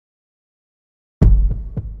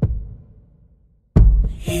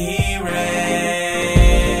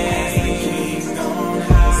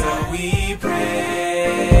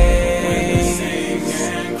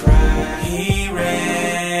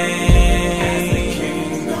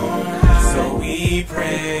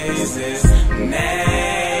is his name.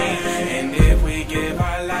 And if we give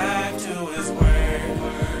our life to his word,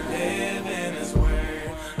 live in his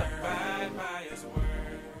word, abide by his word.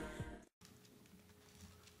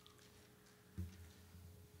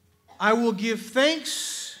 I will give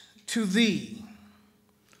thanks to thee,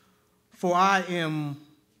 for I am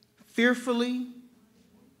fearfully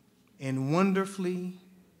and wonderfully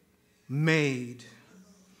made.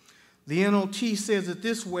 The NLT says it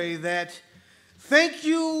this way, that thank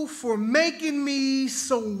you for making me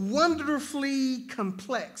so wonderfully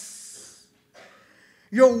complex.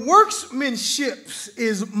 Your workmanship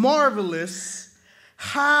is marvelous.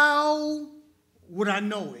 How would I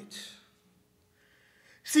know it?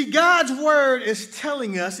 See, God's word is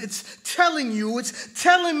telling us, it's telling you, it's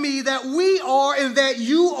telling me that we are and that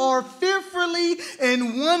you are fearfully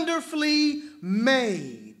and wonderfully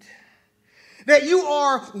made. That you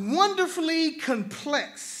are wonderfully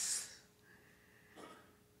complex.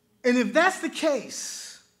 And if that's the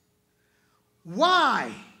case,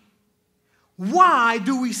 why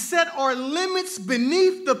do we set our limits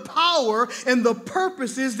beneath the power and the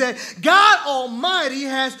purposes that God Almighty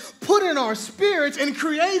has put in our spirits and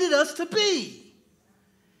created us to be?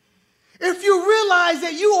 If you realize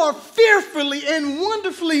that you are fearfully and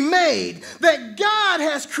wonderfully made, that God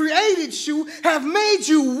has created you, have made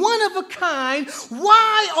you one of a kind,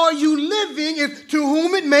 why are you living, if to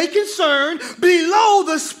whom it may concern, below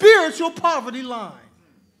the spiritual poverty line?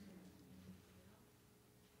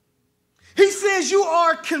 He says you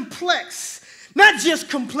are complex. Not just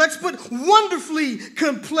complex, but wonderfully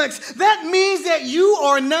complex. That means that you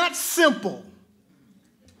are not simple.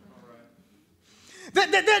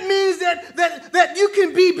 That means that you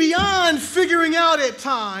can be beyond figuring out at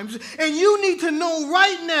times. And you need to know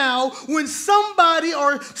right now when somebody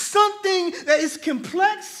or something that is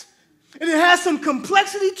complex and it has some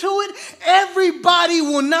complexity to it, everybody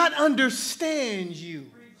will not understand you.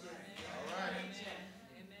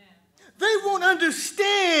 They won't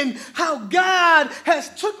understand how God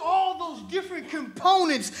has took all those different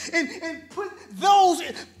components and put those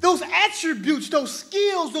attributes, those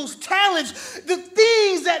skills, those talents, the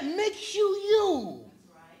things that make you you.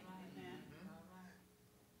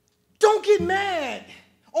 Don't get mad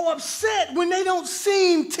or upset when they don't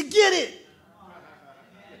seem to get it.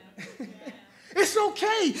 It's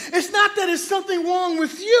okay. It's not that it's something wrong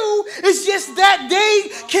with you. It's just that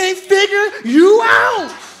they can't figure you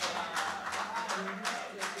out.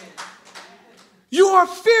 You are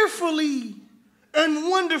fearfully and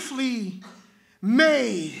wonderfully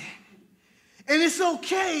made. And it's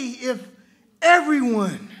okay if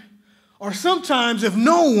everyone, or sometimes if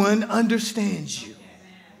no one, understands you.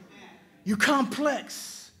 You're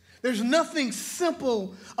complex. There's nothing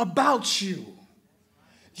simple about you.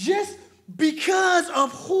 Just because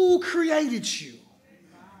of who created you.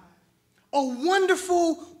 A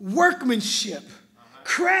wonderful workmanship.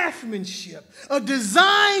 Craftsmanship, a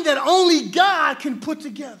design that only God can put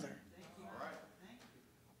together.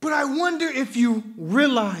 But I wonder if you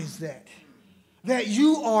realize that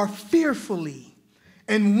you are fearfully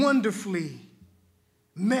and wonderfully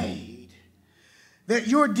made, that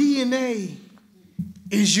your DNA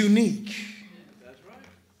is unique.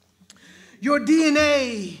 Your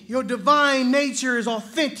DNA, your divine nature is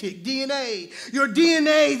authentic DNA. Your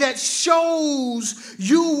DNA that shows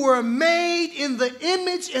you were made in the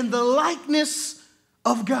image and the likeness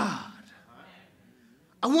of God.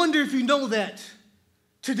 I wonder if you know that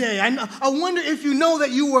today. I wonder if you know that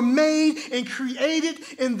you were made and created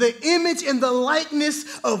in the image and the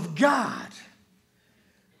likeness of God.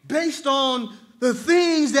 Based on the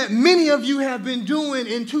things that many of you have been doing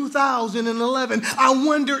in 2011, I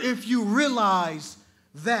wonder if you realize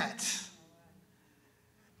that.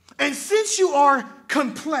 And since you are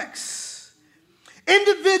complex,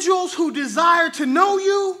 individuals who desire to know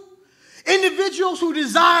you, individuals who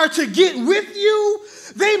desire to get with you,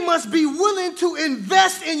 they must be willing to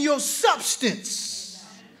invest in your substance.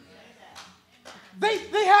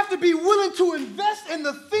 They have to be willing to invest in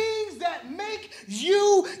the things that make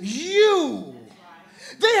you you.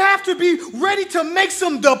 They have to be ready to make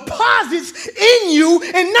some deposits in you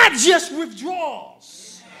and not just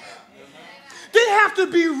withdrawals. They have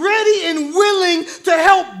to be ready and willing to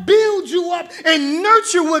help build you up and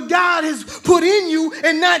nurture what God has put in you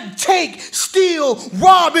and not take, steal,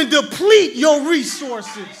 rob, and deplete your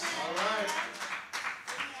resources.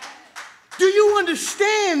 Do you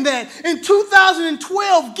understand that in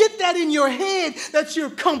 2012, get that in your head that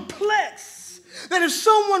you're complex? That if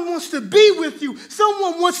someone wants to be with you,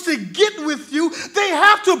 someone wants to get with you, they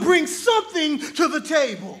have to bring something to the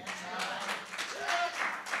table.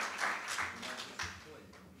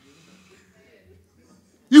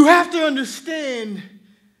 You You have to understand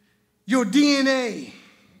your DNA,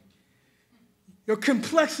 your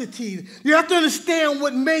complexity. You have to understand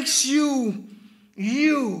what makes you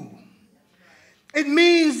you. It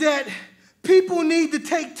means that people need to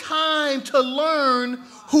take time to learn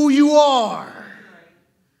who you are.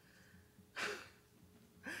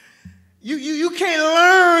 You can't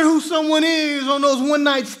learn who someone is on those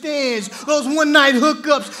one-night stands, those one-night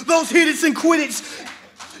hookups, those hit it's and quit it's.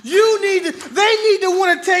 They need to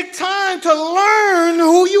want to take time to learn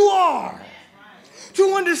who you are,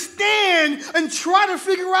 to understand and try to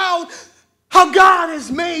figure out how God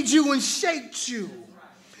has made you and shaped you.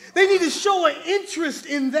 They need to show an interest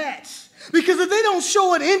in that. Because if they don't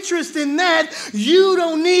show an interest in that, you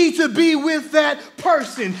don't need to be with that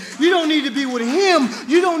person. You don't need to be with him.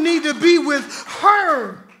 You don't need to be with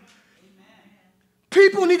her.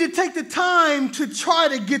 People need to take the time to try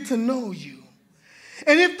to get to know you.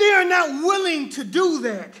 And if they are not willing to do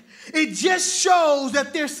that, it just shows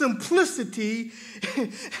that their simplicity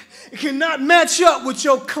cannot match up with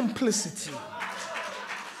your complicity.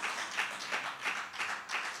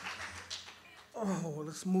 Oh,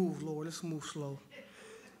 let's move, Lord. Let's move slow.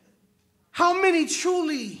 How many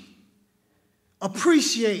truly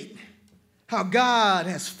appreciate how God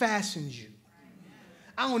has fashioned you?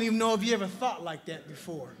 I don't even know if you ever thought like that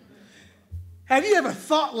before. Have you ever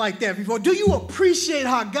thought like that before? Do you appreciate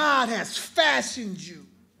how God has fashioned you?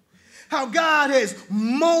 How God has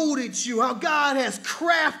molded you? How God has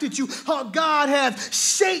crafted you? How God has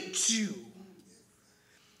shaped you?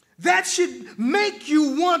 That should make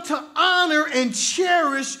you want to honor and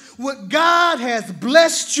cherish what God has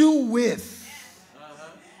blessed you with.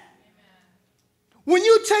 When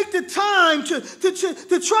you take the time to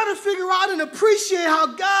try to figure out and appreciate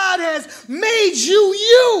how God has made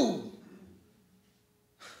you,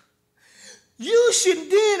 you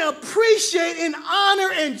should then appreciate and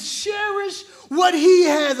honor and cherish what he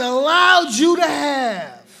has allowed you to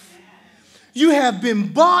have. You have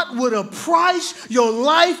been bought with a price. Your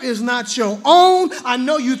life is not your own. I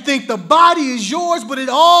know you think the body is yours, but it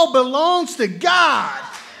all belongs to God.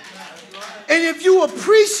 And if you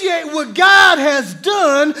appreciate what God has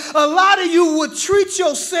done, a lot of you would treat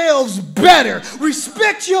yourselves better,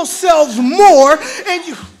 respect yourselves more, and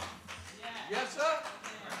you... Yes, sir.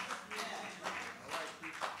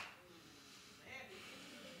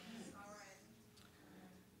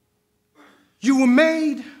 You were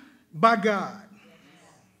made by God.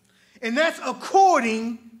 And that's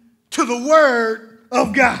according to the word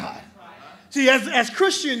of God. See, as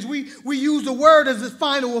Christians, we use the word as the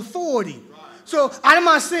final authority. So I'm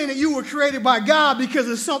not saying that you were created by God because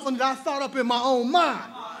it's something that I thought up in my own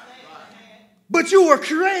mind. But you were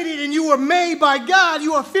created and you were made by God.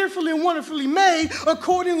 You are fearfully and wonderfully made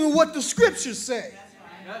according to what the scriptures say.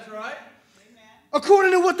 That's right.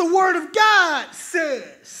 According to what the word of God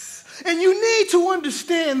says. And you need to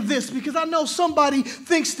understand this, because I know somebody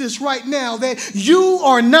thinks this right now, that you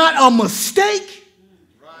are not a mistake.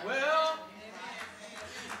 Right. Well,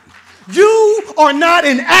 you are not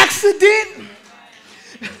an accident.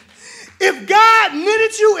 If God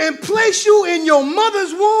knitted you and placed you in your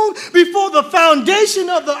mother's womb before the foundation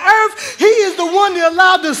of the earth, he is the one that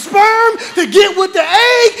allowed the sperm to get with the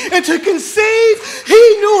egg and to conceive.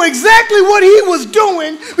 He knew exactly what he was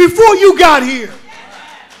doing before you got here.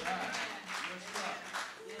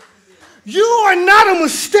 You are not a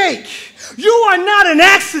mistake. You are not an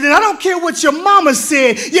accident. I don't care what your mama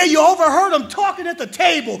said. Yeah, you overheard them talking at the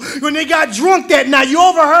table when they got drunk that night. You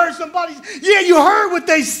overheard somebody. Yeah, you heard what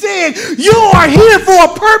they said. You are here for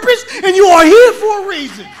a purpose and you are here for a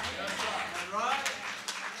reason.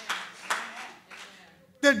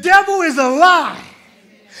 The devil is a lie.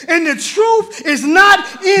 And the truth is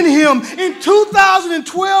not in him. In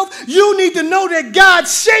 2012, you need to know that God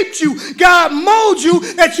shaped you. God molded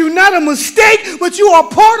you, that you're not a mistake, but you are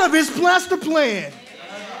part of his master plan.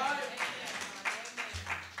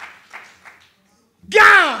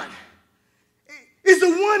 God is the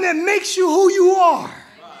one that makes you who you are.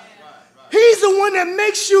 He's the one that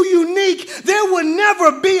makes you unique. There will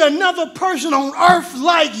never be another person on earth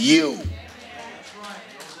like you.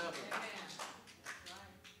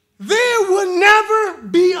 There will never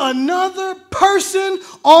be another person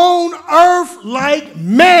on earth like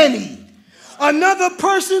Manny. Another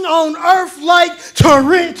person on earth like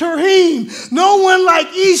Tareem. No one like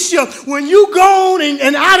Isha. When you gone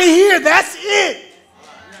and out of here, that's it.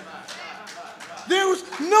 There was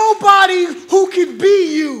nobody who could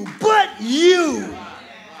be you but you.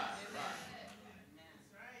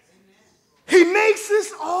 He makes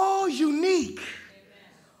us all unique.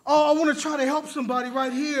 Oh, I want to try to help somebody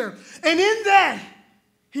right here. And in that,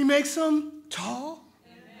 he makes them tall.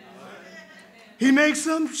 He makes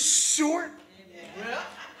some short.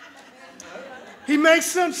 He makes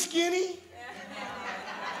some skinny.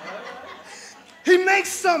 He makes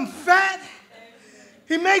some fat.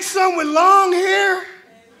 He makes some with long hair,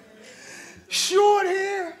 short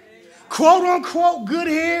hair, quote unquote good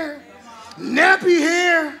hair, nappy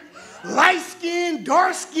hair, light skin,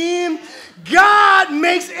 dark skin. God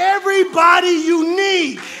makes everybody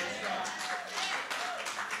unique.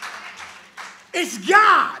 It's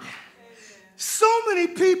God. So many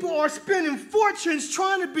people are spending fortunes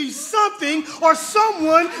trying to be something or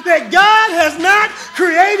someone that God has not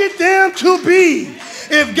created them to be.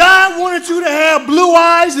 If God wanted you to have blue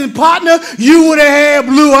eyes and partner, you would have had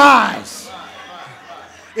blue eyes.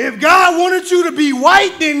 If God wanted you to be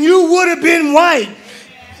white, then you would have been white.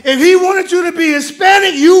 If he wanted you to be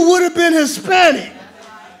Hispanic, you would have been Hispanic.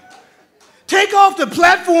 Take off the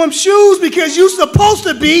platform shoes because you're supposed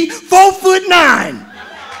to be 4'9".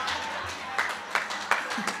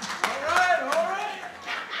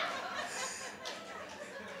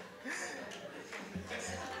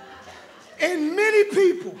 And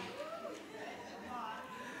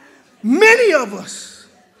many of us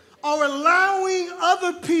are allowing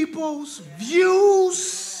other people's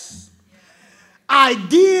views,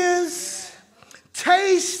 ideas,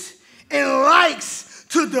 taste, and likes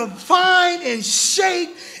to define and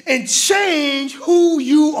shape and change who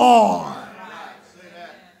you are.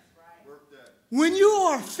 When you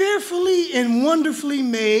are fearfully and wonderfully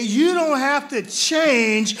made, you don't have to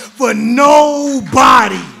change for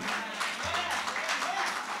nobody.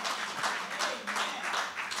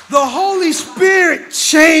 The Holy Spirit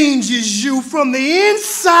changes you from the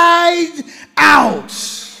inside out.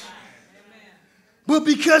 But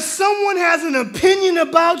because someone has an opinion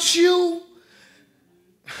about you,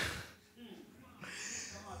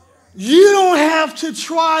 you don't have to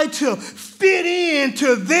try to fit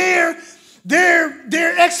into their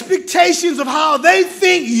expectations of how they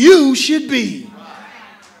think you should be.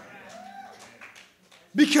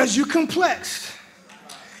 Because you're complex.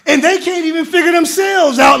 And they can't even figure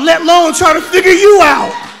themselves out, let alone try to figure you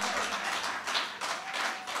out.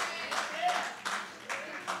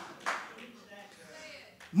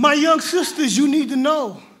 My young sisters, you need to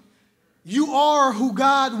know you are who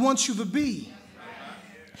God wants you to be.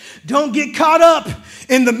 Don't get caught up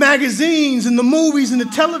in the magazines and the movies and the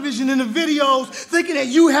television and the videos thinking that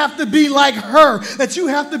you have to be like her, that you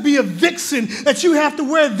have to be a vixen, that you have to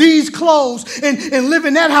wear these clothes and live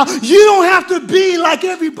in that house. You don't have to be like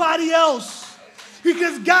everybody else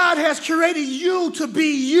because God has created you to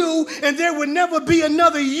be you, and there will never be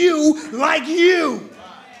another you like you.